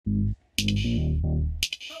Today,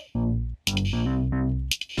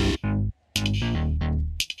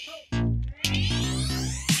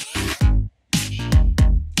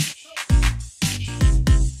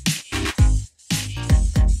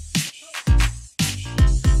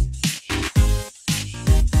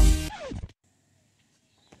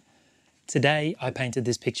 I painted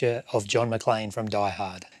this picture of John McLane from Die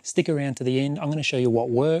Hard. Stick around to the end, I'm going to show you what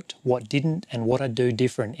worked, what didn't, and what I'd do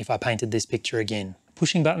different if I painted this picture again.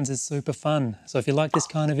 Pushing buttons is super fun, so if you like this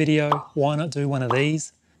kind of video, why not do one of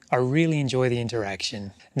these? I really enjoy the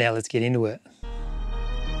interaction. Now let's get into it.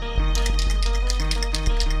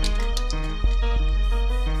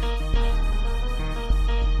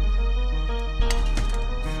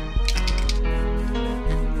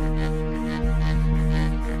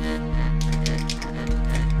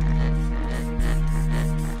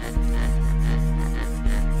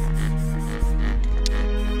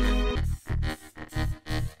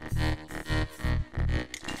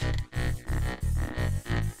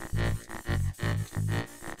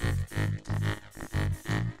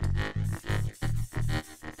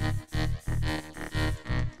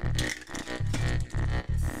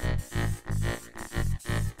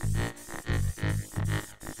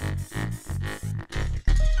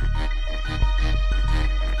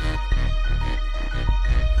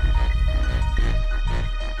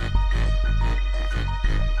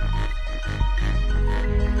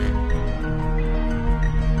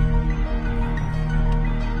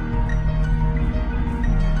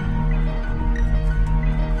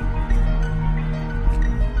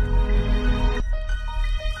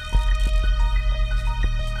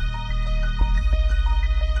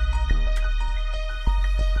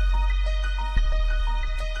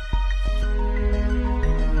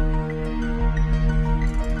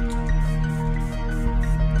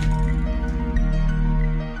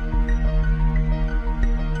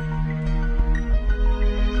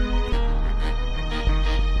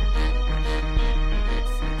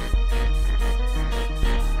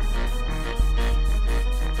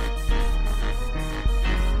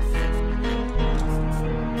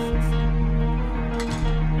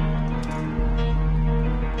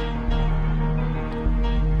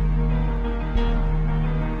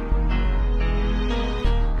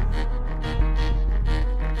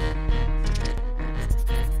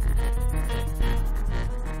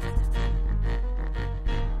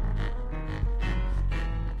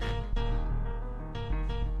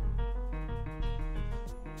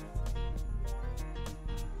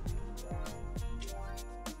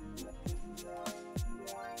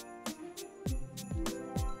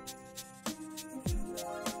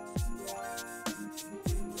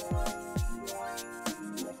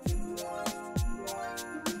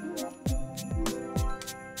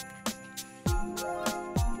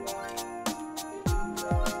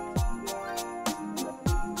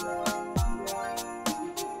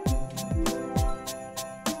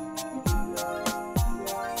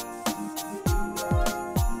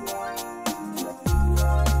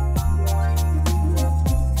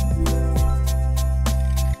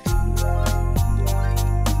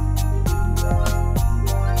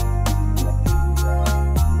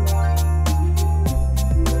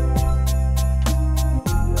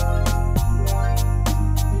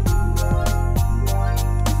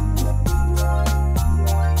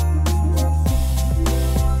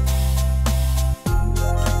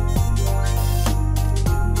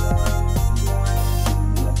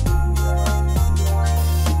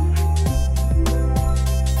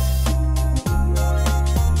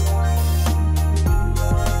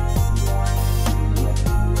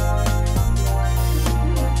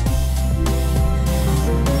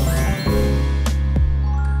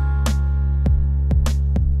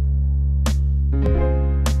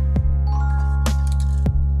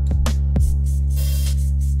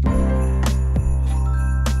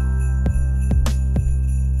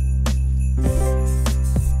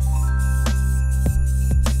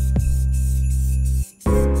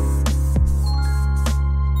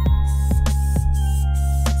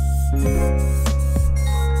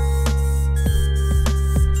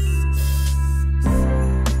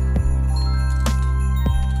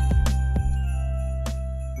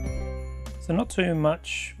 So not too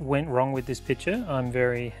much went wrong with this picture, I'm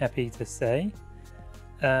very happy to say.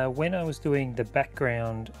 When I was doing the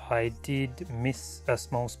background, I did miss a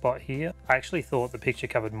small spot here. I actually thought the picture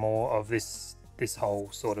covered more of this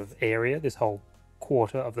whole sort of area, this whole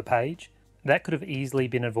quarter of the page. That could have easily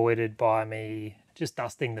been avoided by me just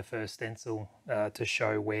dusting the first stencil to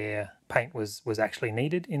show where paint was actually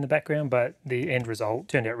needed in the background, but the end result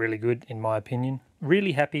turned out really good in my opinion.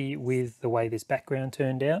 Really happy with the way this background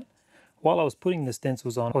turned out. While I was putting the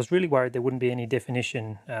stencils on, I was really worried there wouldn't be any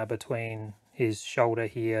definition between his shoulder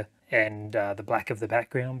here and the black of the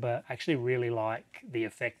background, but I actually really like the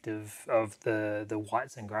effect of the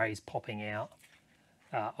whites and greys popping out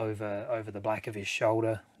over the black of his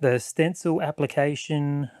shoulder. The stencil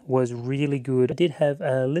application was really good. I did have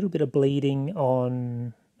a little bit of bleeding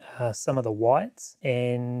on some of the whites,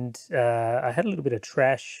 and I had a little bit of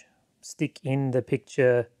trash stick in the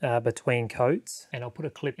picture between coats, and I'll put a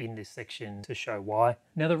clip in this section to show why.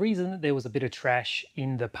 Now, the reason that there was a bit of trash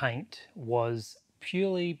in the paint was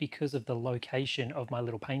purely because of the location of my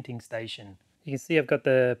little painting station. You can see I've got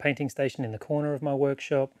the painting station in the corner of my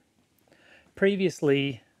workshop.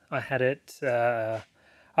 Previously I had it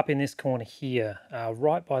up in this corner here,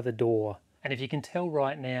 right by the door. And if you can tell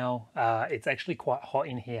right now, it's actually quite hot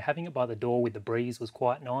in here. Having it by the door with the breeze was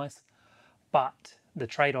quite nice, but the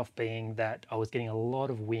trade-off being that I was getting a lot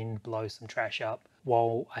of wind blow some trash up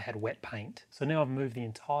while I had wet paint. So now I've moved the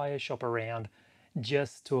entire shop around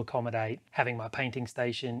just to accommodate having my painting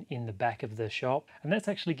station in the back of the shop. And that's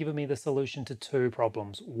actually given me the solution to two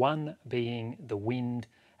problems. One being the wind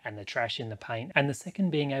and the trash in the paint, and the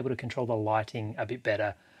second being able to control the lighting a bit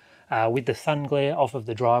better. With the sun glare off of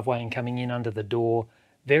the driveway and coming in under the door,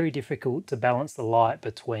 very difficult to balance the light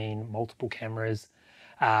between multiple cameras.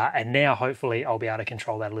 And now hopefully I'll be able to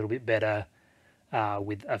control that a little bit better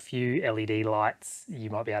with a few LED lights you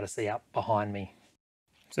might be able to see up behind me.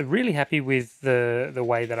 So really happy with the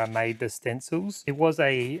way that I made the stencils. It was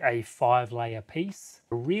a 5-layer piece.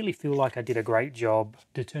 I really feel like I did a great job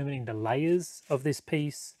determining the layers of this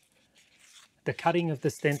piece, the cutting of the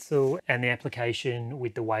stencil, and the application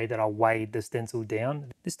with the way that I weighed the stencil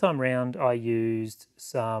down. This time round I used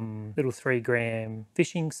some little 3-gram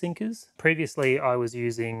fishing sinkers. Previously I was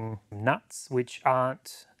using nuts, which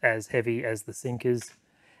aren't as heavy as the sinkers.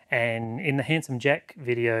 And in the Handsome Jack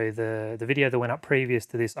video, the video that went up previous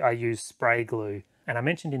to this, I used spray glue. And I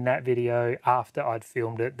mentioned in that video after I'd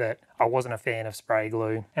filmed it that I wasn't a fan of spray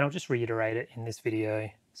glue. And I'll just reiterate it in this video.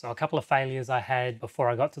 So a couple of failures I had before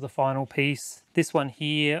I got to the final piece. This one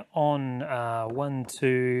here on 1,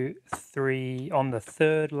 2, 3, on the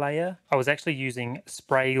 3rd layer, I was actually using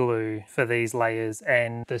spray glue for these layers,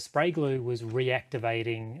 and the spray glue was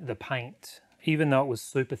reactivating the paint. Even though it was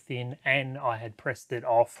super thin and I had pressed it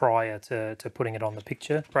off prior to putting it on the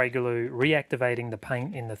picture. Spray glue reactivating the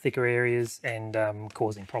paint in the thicker areas and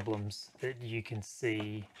causing problems that you can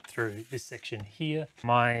see through this section here.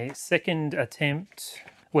 My second attempt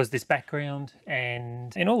was this background,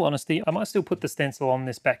 and in all honesty I might still put the stencil on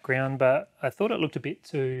this background, but I thought it looked a bit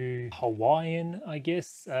too Hawaiian, I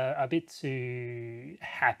guess, a bit too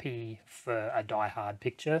happy for a die-hard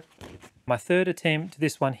picture. My third attempt,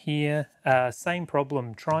 this one here, same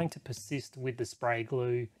problem, trying to persist with the spray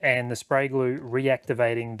glue and the spray glue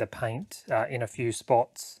reactivating the paint in a few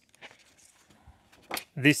spots.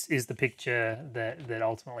 This is the picture that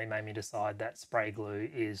ultimately made me decide that spray glue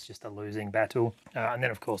is just a losing battle. And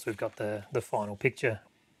then of course we've got the final picture.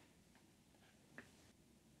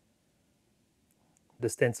 The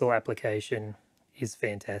stencil application is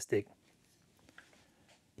fantastic.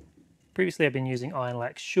 Previously I've been using Iron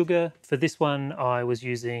Lax Sugar. For this one I was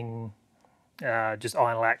using just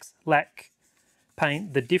Iron Lax Lac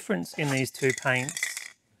paint. The difference in these two paints,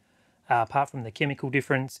 apart from the chemical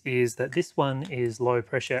difference, is that this one is low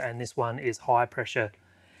pressure and this one is high pressure.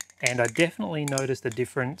 And I definitely noticed a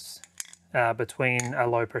difference between a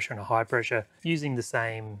low pressure and a high pressure using the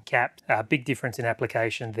same cap. Big difference in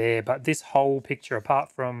application there, but this whole picture,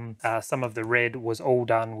 apart from some of the red, was all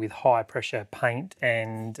done with high pressure paint,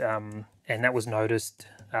 and that was noticed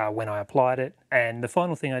when I applied it. And the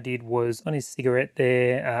final thing I did was on his cigarette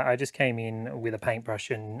there, I just came in with a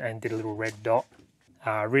paintbrush and did a little red dot.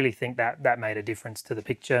 I really think that made a difference to the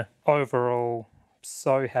picture. Overall,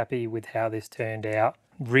 so happy with how this turned out.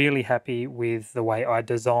 Really happy with the way I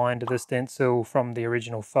designed the stencil from the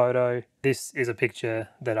original photo. This is a picture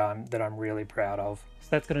that I'm really proud of. So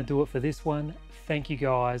that's going to do it for this one. Thank you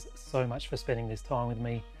guys so much for spending this time with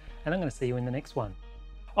me, and I'm going to see you in the next one.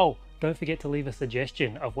 Oh, don't forget to leave a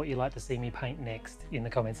suggestion of what you'd like to see me paint next in the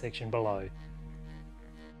comment section below.